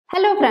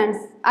Hello friends,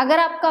 अगर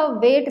आपका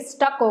wait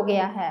stuck हो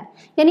गया है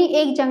यानी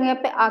एक जगह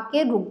पे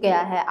आके रुक गया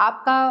है,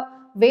 आपका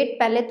वेट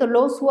पहले तो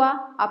लॉस हुआ,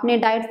 आपने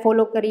डाइट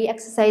फॉलो करी,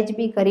 एक्सरसाइज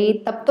भी करी,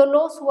 तब तो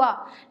लॉस हुआ,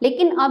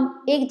 लेकिन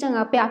अब एक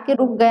जगह पे आके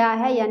रुक गया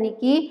है यानी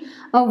कि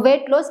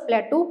वेट लॉस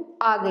प्लेटू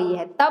आ गई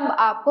है। तब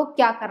आपको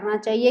क्या करना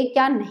चाहिए,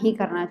 क्या नहीं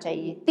करना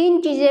चाहिए। 3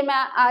 चीजें मैं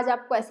आज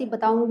आपको ऐसी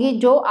बताऊंगी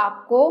जो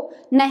आपको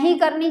नहीं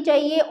करनी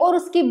चाहिए और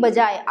उसकी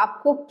बजाय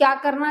आपको क्या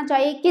करना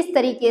चाहिए, किस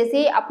तरीके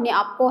से अपने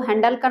आप को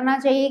हैंडल करना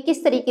चाहिए,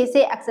 किस तरीके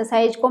से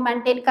एक्सरसाइज को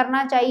मेंटेन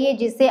करना चाहिए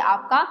जिससे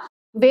आपका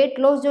वेट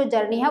लॉस जो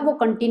जर्नी है वो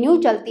कंटिन्यू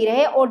चलती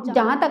रहे और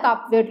जहां तक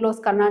आप वेट लॉस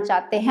करना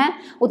चाहते हैं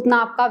उतना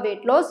आपका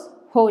वेट लॉस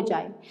हो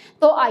जाए।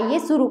 तो आइए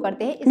शुरू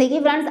करते हैं। देखिए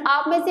फ्रेंड्स,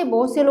 आप में से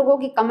बहुत से लोगों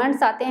की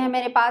कमेंट्स आते हैं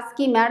मेरे पास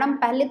कि मैडम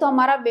पहले तो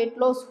हमारा वेट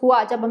लॉस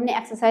हुआ जब हमने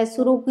एक्सरसाइज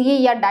शुरू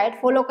की या डाइट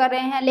फॉलो कर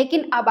रहे हैं,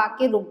 लेकिन अब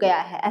आके रुक गया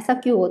है, ऐसा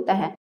क्यों होता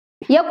है।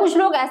 या कुछ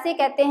लोग ऐसे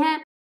कहते हैं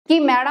कि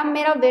मैडम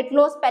मेरा वेट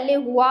लॉस पहले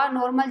हुआ,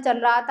 नॉर्मल चल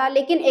रहा था,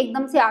 लेकिन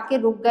एकदम से आके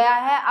रुक गया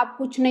है, अब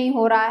कुछ नहीं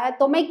हो रहा है,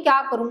 तो मैं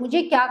क्या करूं,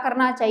 मुझे क्या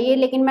करना चाहिए।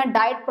 लेकिन मैं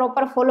डाइट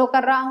प्रॉपर फॉलो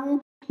कर रहा हूं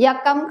या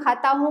कम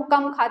खाता हूं,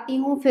 कम खाती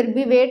हूं, फिर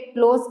भी वेट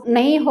लॉस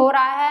नहीं हो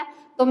रहा है,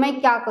 तो मैं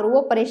क्या करूं।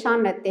 वो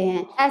परेशान रहते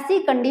हैं। ऐसी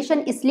कंडीशन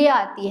इसलिए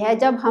आती है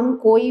जब हम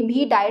कोई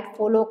भी डाइट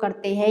फॉलो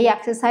करते हैं या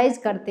एक्सरसाइज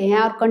करते हैं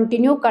और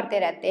कंटिन्यू करते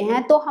रहते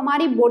हैं, तो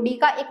हमारी बॉडी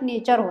का एक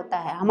नेचर होता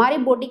है। हमारी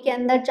बॉडी के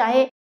अंदर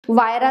चाहे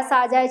वायरस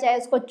आ जाए, चाहे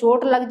उसको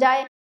चोट लग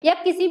जाए या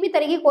किसी भी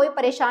तरह की कोई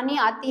परेशानी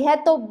आती है,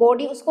 तो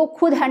बॉडी उसको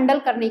खुद हैंडल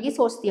करने की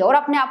सोचती है और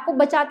अपने आप को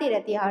बचाती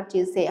रहती है हर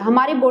चीज से।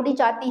 हमारी बॉडी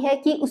चाहती है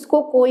कि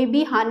उसको कोई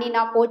भी हानि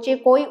ना पहुंचे,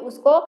 कोई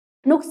उसको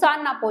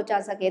नुकसान ना पहुंचा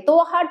सके, तो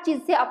वो हर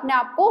चीज से अपने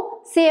आप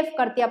को सेफ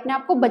करती है, अपने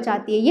आप को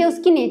बचाती है। ये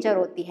उसकी नेचर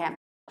होती है।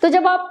 तो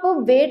जब आप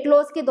वेट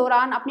लॉस के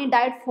दौरान अपनी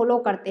डाइट फॉलो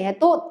करते हैं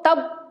तो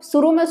तब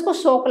शुरू में उसको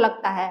शौक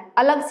लगता है,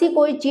 अलग सी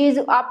कोई चीज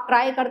आप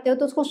ट्राई करते हो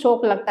तो उसको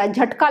शौक लगता है,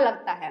 झटका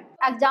लगता है।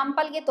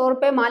 एग्जाम्पल के तौर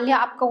पे मान लिया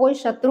आपका कोई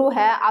शत्रु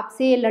है,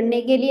 आपसे लड़ने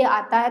के लिए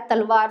आता है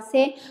तलवार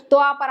से, तो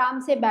आप आराम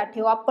से बैठे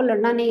हो, आपको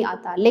लड़ना नहीं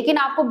आता, लेकिन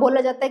आपको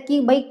बोला जाता है कि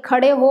भाई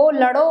खड़े हो,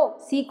 लड़ो,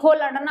 सीखो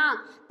लड़ना,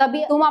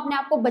 तभी तुम अपने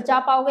आप को बचा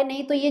पाओगे,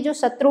 नहीं तो ये जो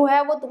शत्रु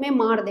है वो तुम्हें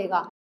मार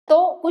देगा। तो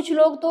कुछ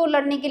लोग तो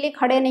लड़ने के लिए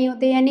खड़े नहीं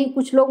होते, यानी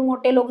कुछ लोग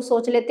मोटे लोग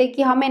सोच लेते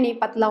कि हमें नहीं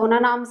पतला होना,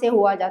 नाम से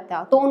हुआ जाता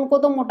है, तो उनको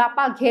तो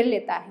मोटापा घेर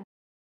लेता है,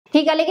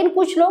 ठीक है। लेकिन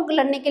कुछ लोग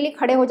लड़ने के लिए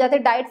खड़े हो जाते,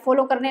 डाइट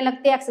फॉलो करने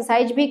लगते,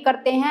 एक्सरसाइज भी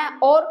करते हैं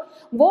और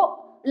वो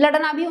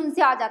लड़ना भी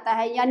उनसे आ जाता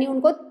है, यानी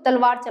उनको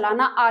तलवार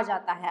चलाना आ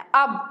जाता है।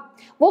 अब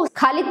वो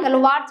खाली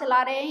तलवार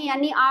चला रहे हैं,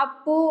 यानी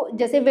आप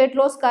जैसे वेट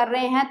लॉस कर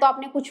रहे हैं तो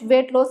आपने कुछ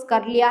वेट लॉस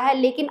कर लिया है,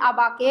 लेकिन अब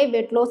आके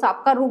वेट लॉस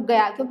आपका रुक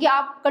गया क्योंकि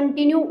आप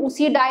कंटिन्यू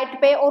उसी डाइट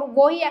पे और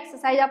वही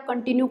एक्सरसाइज आप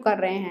कंटिन्यू कर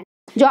रहे हैं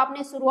जो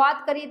आपने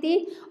शुरुआत करी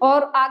थी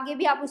और आगे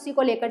भी आप उसी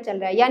को लेकर चल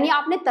रहे हैं। यानी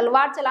आपने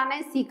तलवार चलाना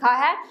सीखा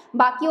है,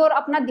 बाकी और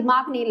अपना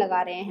दिमाग नहीं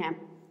लगा रहे हैं।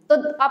 तो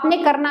आपने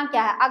करना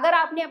क्या है, अगर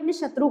आपने अपने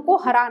शत्रु को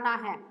हराना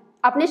है,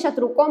 अपने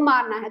शत्रु को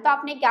मारना है, तो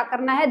आपने क्या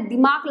करना है,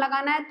 दिमाग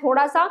लगाना है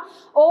थोड़ा सा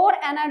और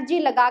एनर्जी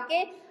लगा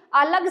के।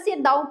 अलग से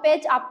दांव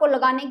पेच आपको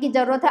लगाने की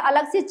जरूरत है,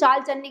 अलग से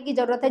चाल चलने की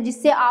जरूरत है,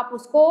 जिससे आप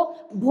उसको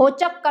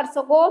भोचक कर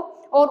सको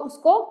और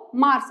उसको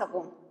मार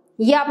सको।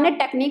 ये आपने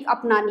टेक्निक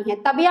अपनानी है,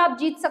 तभी आप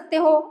जीत सकते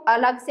हो।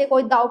 अलग से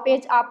कोई दाव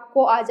पेच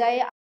आपको आ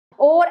जाए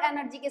और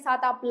एनर्जी के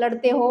साथ आप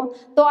लड़ते हो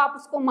तो आप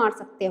उसको मार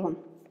सकते हो।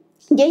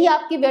 यही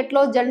आपकी वेट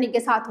लॉस जर्नी के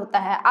साथ होता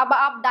है। अब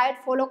आप डाइट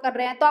फॉलो कर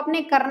रहे हैं तो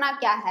आपने करना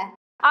क्या है,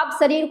 आप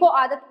शरीर को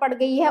आदत पड़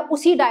गई है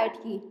उसी डाइट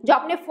की जो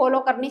आपने फॉलो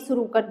करनी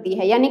शुरू कर दी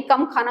है, यानी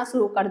कम खाना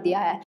शुरू कर दिया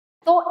है।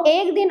 तो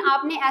एक दिन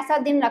आपने ऐसा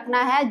दिन रखना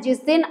है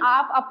जिस दिन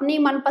आप अपनी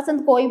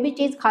मनपसंद कोई भी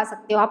चीज खा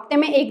सकते हो। हफ्ते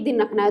में एक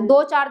दिन रखना है,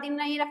 2-4 दिन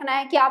नहीं रखना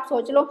है कि आप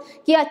सोच लो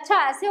कि अच्छा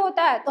ऐसे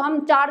होता है तो हम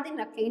 4 दिन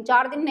रखेंगे।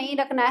 4 दिन नहीं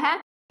रखना है,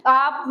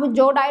 आप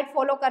जो डाइट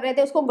फॉलो कर रहे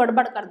थे उसको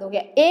गड़बड़ कर दोगे।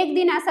 एक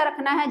दिन ऐसा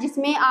रखना है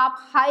जिसमें आप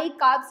हाई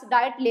कार्ब्स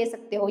डाइट ले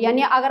सकते हो,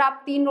 यानी अगर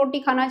आप 3 रोटी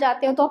खाना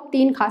चाहते हो तो आप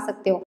 3 खा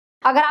सकते हो।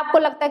 अगर आपको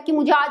लगता है कि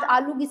मुझे आज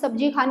आलू की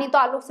सब्जी खानी तो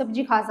आलू की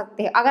सब्जी खा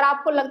सकते हैं। अगर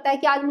आपको लगता है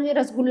कि आज मुझे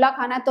रसगुल्ला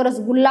खाना है तो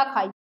रसगुल्ला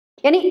खाइए।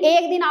 यानी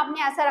एक दिन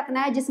आपने ऐसा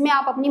रखना है जिसमें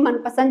आप अपनी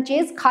मनपसंद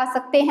चीज खा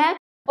सकते हैं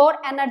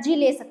और एनर्जी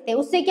ले सकते हैं।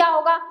 उससे क्या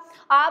होगा,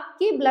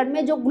 आपकी ब्लड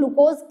में जो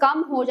ग्लूकोज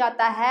कम हो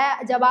जाता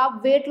है जब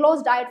आप वेट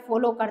लॉस डाइट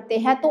फॉलो करते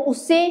हैं, तो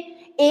उससे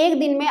एक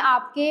दिन में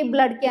आपके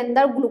ब्लड के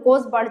अंदर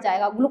ग्लूकोज बढ़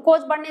जाएगा।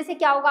 ग्लूकोज बढ़ने से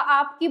क्या होगा,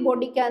 आपकी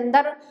बॉडी के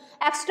अंदर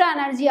एक्स्ट्रा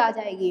एनर्जी आ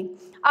जाएगी।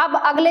 अब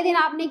अगले दिन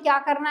आपने क्या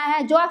करना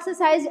है, जो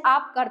एक्सरसाइज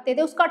आप करते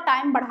थे उसका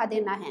टाइम बढ़ा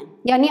देना है।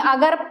 यानी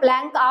अगर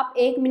प्लैंक आप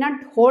 1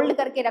 मिनट होल्ड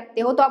करके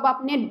रखते हो तो अब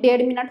आपने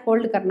 1.5 मिनट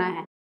होल्ड करना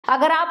है।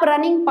 अगर आप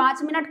रनिंग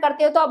 5 मिनट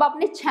करते हो तो अब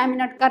आपने 6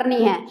 मिनट करनी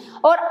है।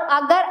 और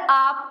अगर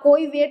आप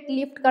कोई वेट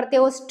लिफ्ट करते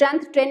हो, स्ट्रेंथ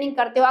ट्रेनिंग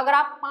करते हो, अगर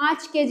आप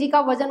 5 केजी का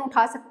वजन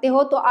उठा सकते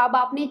हो तो अब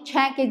आपने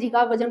 6 केजी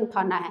का वजन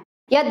उठाना है,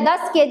 या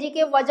 10 केजी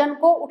के वजन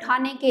को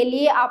उठाने के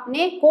लिए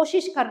आपने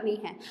कोशिश करनी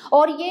है।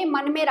 और ये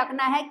मन में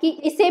रखना है कि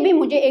इसे भी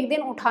मुझे एक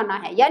दिन उठाना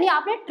है, यानी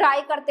आपने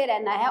ट्राई करते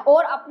रहना है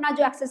और अपना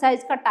जो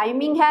एक्सरसाइज का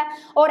टाइमिंग है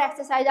और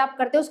एक्सरसाइज आप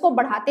करते हो उसको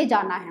बढ़ाते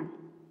जाना है।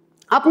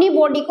 अपनी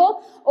बॉडी को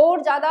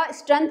और ज्यादा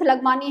स्ट्रेंथ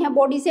लगवानी है,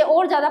 बॉडी से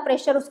और ज्यादा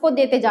प्रेशर उसको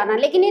देते जाना है,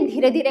 लेकिन ये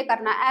धीरे धीरे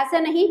करना है। ऐसे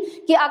नहीं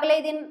कि अगले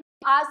दिन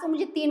आज तो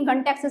मुझे 3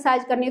 घंटे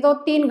एक्सरसाइज करनी है तो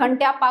 3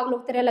 घंटे आप पागलों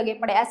की तरह लगे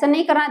पड़े, ऐसा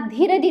नहीं करना।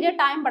 धीरे धीरे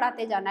टाइम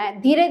बढ़ाते जाना है,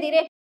 धीरे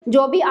धीरे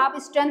जो भी आप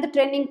स्ट्रेंथ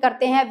ट्रेनिंग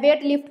करते हैं,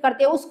 वेट लिफ्ट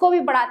करते हैं, उसको भी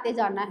बढ़ाते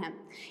जाना है,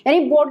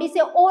 यानी बॉडी से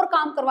और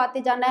काम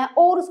करवाते जाना है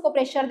और उसको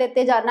प्रेशर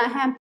देते जाना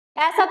है।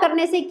 ऐसा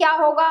करने से क्या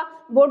होगा,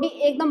 बॉडी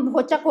एकदम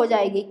भौचक हो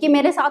जाएगी कि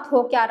मेरे साथ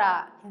हो क्या रहा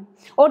है।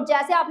 और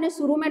जैसे आपने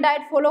शुरू में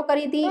डाइट फॉलो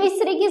करी थी, तो इस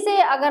तरीके से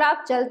अगर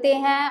आप चलते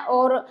हैं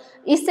और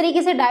इस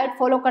तरीके से डाइट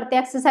फॉलो करते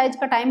हैं, एक्सरसाइज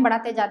का टाइम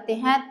बढ़ाते जाते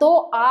हैं, तो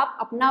आप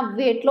अपना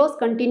वेट लॉस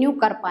कंटिन्यू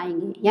कर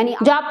पाएंगे। यानी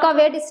जो आपका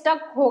वेट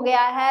स्टक हो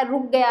गया है,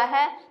 रुक गया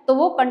है, तो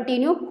वो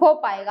कंटिन्यू हो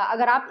पाएगा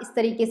अगर आप इस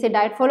तरीके से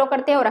डाइट फॉलो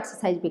करते हैं और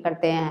एक्सरसाइज भी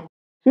करते हैं।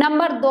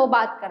 नंबर 2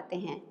 बात करते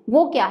हैं,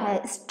 वो क्या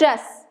है,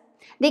 स्ट्रेस।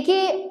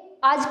 देखिए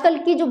आजकल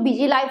की जो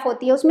बिजी लाइफ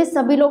होती है उसमें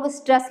सभी लोग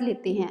स्ट्रेस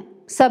लेते हैं,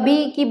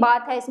 सभी की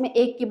बात है, इसमें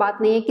एक की बात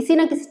नहीं है, किसी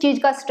ना किसी चीज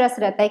का स्ट्रेस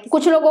रहता है।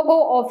 कुछ लोगों को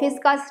ऑफिस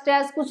का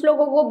स्ट्रेस, कुछ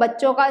लोगों को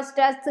बच्चों का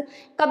स्ट्रेस,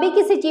 कभी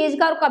किसी चीज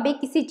का और कभी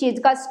किसी चीज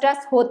का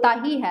स्ट्रेस होता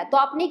ही है। तो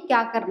आपने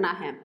क्या करना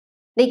है,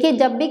 देखिए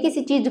जब भी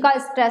किसी चीज का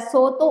स्ट्रेस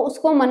हो तो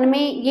उसको मन में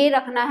ये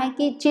रखना है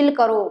कि चिल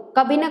करो,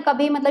 कभी ना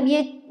कभी मतलब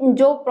ये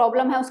जो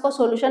प्रॉब्लम है उसका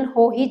सॉल्यूशन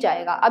हो ही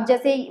जाएगा। अब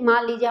जैसे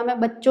मान लीजिए हमें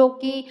बच्चों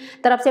की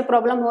तरफ से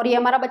प्रॉब्लम हो रही है,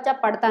 हमारा बच्चा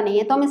पढ़ता नहीं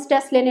है तो हम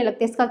स्ट्रेस लेने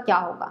लगते हैं, इसका क्या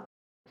होगा।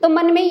 तो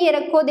मन में ये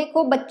रखो,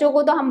 देखो बच्चों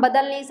को तो हम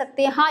बदल नहीं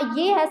सकते, हाँ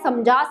ये है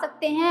समझा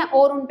सकते हैं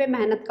और उन पे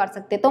मेहनत कर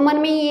सकते हैं। तो मन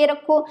में ये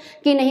रखो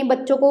कि नहीं,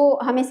 बच्चों को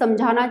हमें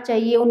समझाना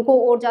चाहिए, उनको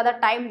और ज़्यादा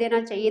टाइम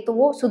देना चाहिए, तो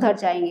वो सुधर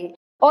जाएंगे।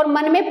 और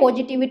मन में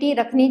पॉजिटिविटी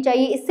रखनी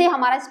चाहिए, इससे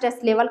हमारा स्ट्रेस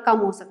लेवल कम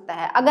हो सकता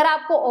है। अगर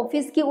आपको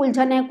ऑफिस की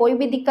उलझन है, कोई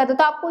भी दिक्कत है,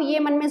 तो आपको ये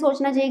मन में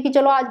सोचना चाहिए कि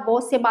चलो आज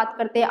बॉस से बात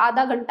करते हैं,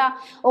 आधा घंटा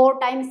और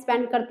टाइम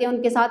स्पेंड करते हैं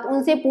उनके साथ,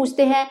 उनसे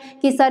पूछते हैं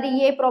कि सर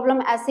ये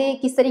प्रॉब्लम ऐसे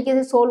किस तरीके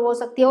से सोल्व हो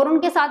सकती है, और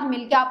उनके साथ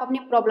मिलकर आप अपनी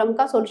प्रॉब्लम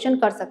का सोल्यूशन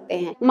कर सकते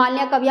हैं। मान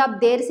लिया कभी आप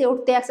देर से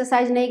उठते,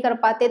 एक्सरसाइज नहीं कर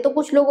पाते, तो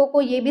कुछ लोगों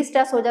को ये भी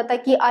स्ट्रेस हो जाता है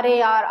कि अरे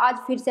यार आज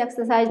फिर से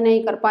एक्सरसाइज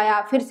नहीं कर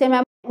पाया, फिर से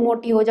मैं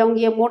मोटी हो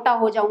जाऊंगी या मोटा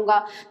हो जाऊंगा,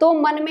 तो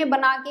मन में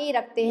बना के ही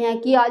रखते हैं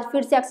कि आज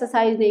फिर से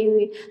एक्सरसाइज नहीं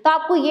हुई। तो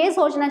आपको ये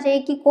सोचना चाहिए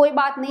कि कोई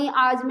बात नहीं,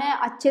 आज मैं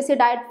अच्छे से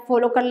डाइट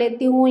फॉलो कर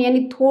लेती हूँ,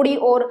 यानी थोड़ी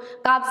और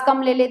कार्ब्स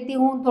कम ले लेती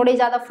हूँ, थोड़े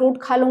ज़्यादा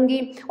फ्रूट खा लूंगी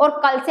और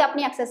कल से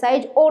अपनी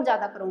एक्सरसाइज और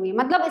ज़्यादा करूंगी।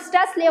 मतलब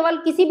स्ट्रेस लेवल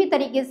किसी भी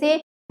तरीके से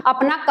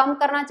अपना कम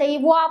करना चाहिए।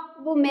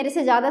 वो मेरे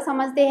से ज़्यादा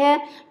समझते हैं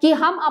कि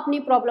हम अपनी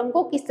प्रॉब्लम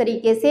को किस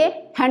तरीके से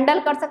हैंडल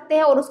कर सकते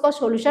हैं और उसका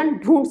सोल्यूशन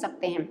ढूंढ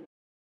सकते हैं।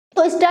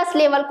 तो स्ट्रेस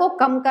लेवल को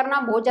कम करना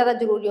बहुत ज्यादा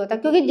जरूरी होता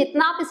है, क्योंकि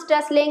जितना आप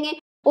स्ट्रेस लेंगे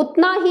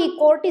उतना ही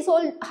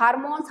कोर्टिसोल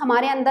हार्मोन्स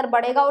हमारे अंदर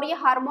बढ़ेगा, और ये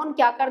हार्मोन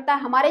क्या करता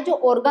है, हमारे जो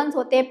ऑर्गन्स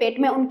होते हैं पेट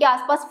में उनके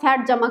आसपास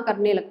फैट जमा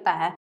करने लगता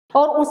है,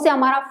 और उससे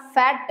हमारा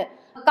फैट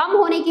कम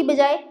होने की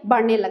बजाय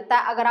बढ़ने लगता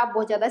है अगर आप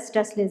बहुत ज्यादा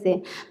स्ट्रेस लेते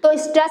हैं। तो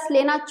स्ट्रेस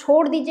लेना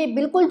छोड़ दीजिए,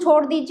 बिल्कुल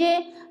छोड़ दीजिए,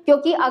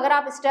 क्योंकि अगर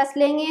आप स्ट्रेस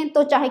लेंगे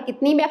तो चाहे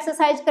कितनी भी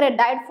एक्सरसाइज करें,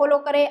 डाइट फॉलो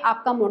करें,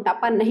 आपका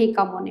मोटापा नहीं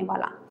कम होने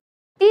वाला।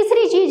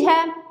 तीसरी चीज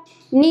है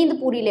नींद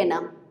पूरी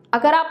लेना।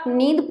 अगर आप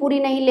नींद पूरी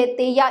नहीं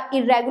लेते या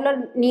इरेगुलर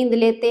नींद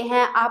लेते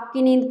हैं,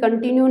 आपकी नींद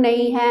कंटिन्यू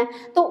नहीं है,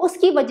 तो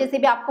उसकी वजह से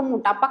भी आपको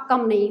मोटापा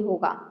कम नहीं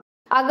होगा।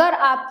 अगर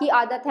आपकी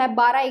आदत है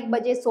 12-1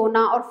 बजे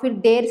सोना और फिर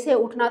देर से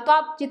उठना, तो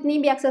आप जितनी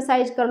भी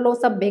एक्सरसाइज कर लो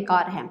सब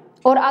बेकार है।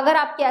 और अगर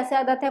आपकी ऐसी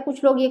आदत है,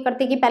 कुछ लोग ये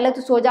करते हैं कि पहले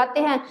तो सो जाते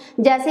हैं,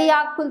 जैसे ही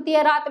आँख खुलती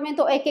है रात में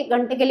तो 1-1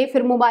 घंटे के लिए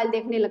फिर मोबाइल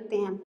देखने लगते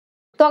हैं।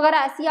 तो अगर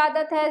ऐसी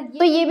आदत है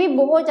तो ये भी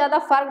बहुत ज़्यादा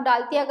फर्क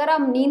डालती है। अगर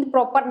हम नींद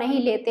प्रॉपर नहीं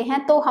लेते हैं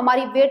तो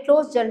हमारी वेट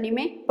लॉस जर्नी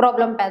में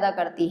प्रॉब्लम पैदा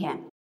करती है।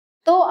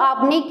 तो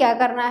आपने क्या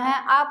करना है,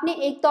 आपने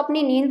एक तो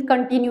अपनी नींद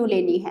कंटिन्यू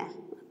लेनी है,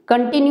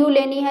 कंटिन्यू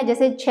लेनी है,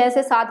 जैसे 6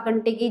 से 7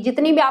 घंटे की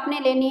जितनी भी आपने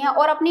लेनी है,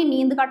 और अपनी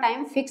नींद का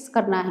टाइम फिक्स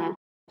करना है,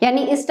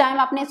 यानी इस टाइम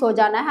आपने सो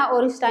जाना है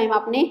और इस टाइम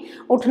आपने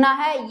उठना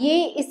है।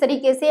 ये इस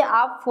तरीके से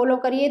आप फॉलो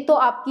करिए तो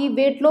आपकी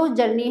वेट लॉस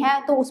जर्नी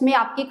है तो उसमें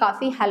आपकी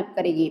काफ़ी हेल्प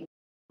करेगी।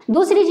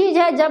 दूसरी चीज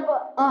है, जब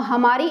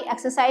हमारी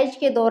एक्सरसाइज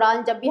के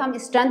दौरान, जब भी हम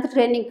स्ट्रेंथ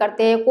ट्रेनिंग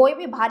करते हैं, कोई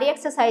भी भारी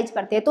एक्सरसाइज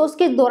करते हैं, तो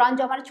उसके दौरान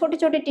जो हमारे छोटे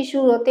छोटे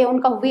टिश्यूज होते हैं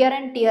उनका वियर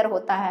एंड टियर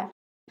होता है,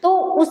 तो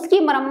उसकी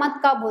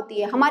मरम्मत कब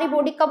होती है, हमारी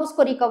बॉडी कब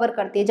उसको रिकवर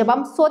करती है, जब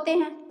हम सोते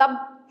हैं तब।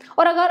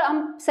 और अगर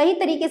हम सही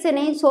तरीके से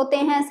नहीं सोते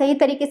हैं, सही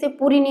तरीके से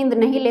पूरी नींद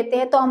नहीं लेते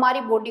हैं, तो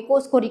हमारी बॉडी को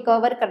उसको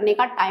रिकवर करने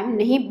का टाइम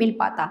नहीं मिल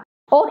पाता,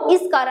 और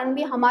इस कारण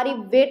भी हमारी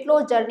वेट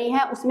लॉस जर्नी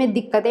है उसमें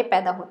दिक्कतें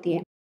पैदा होती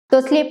है। तो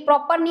इसलिए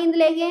प्रॉपर नींद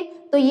लेंगे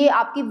तो ये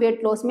आपकी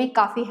वेट लॉस में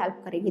काफी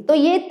हेल्प करेगी। तो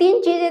ये 3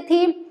 चीजें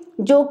थी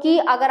जो कि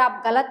अगर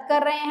आप गलत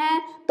कर रहे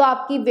हैं तो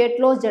आपकी वेट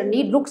लॉस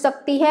जर्नी रुक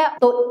सकती है।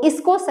 तो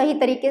इसको सही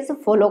तरीके से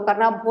फॉलो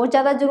करना बहुत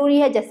ज्यादा जरूरी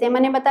है, जैसे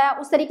मैंने बताया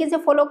उस तरीके से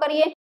फॉलो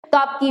करिए तो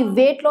आपकी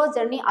वेट लॉस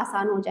जर्नी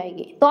आसान हो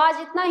जाएगी। तो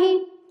आज इतना ही।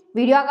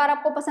 वीडियो अगर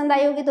आपको पसंद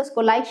आई होगी तो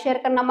उसको लाइक शेयर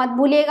करना मत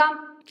भूलिएगा।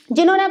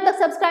 जिन्होंने अब तक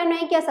सब्सक्राइब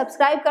नहीं किया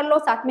सब्सक्राइब कर लो,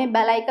 साथ में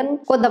बेल आइकन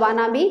को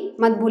दबाना भी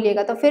मत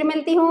भूलिएगा। तो फिर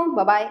मिलती हूँ,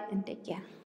 bye bye and take care.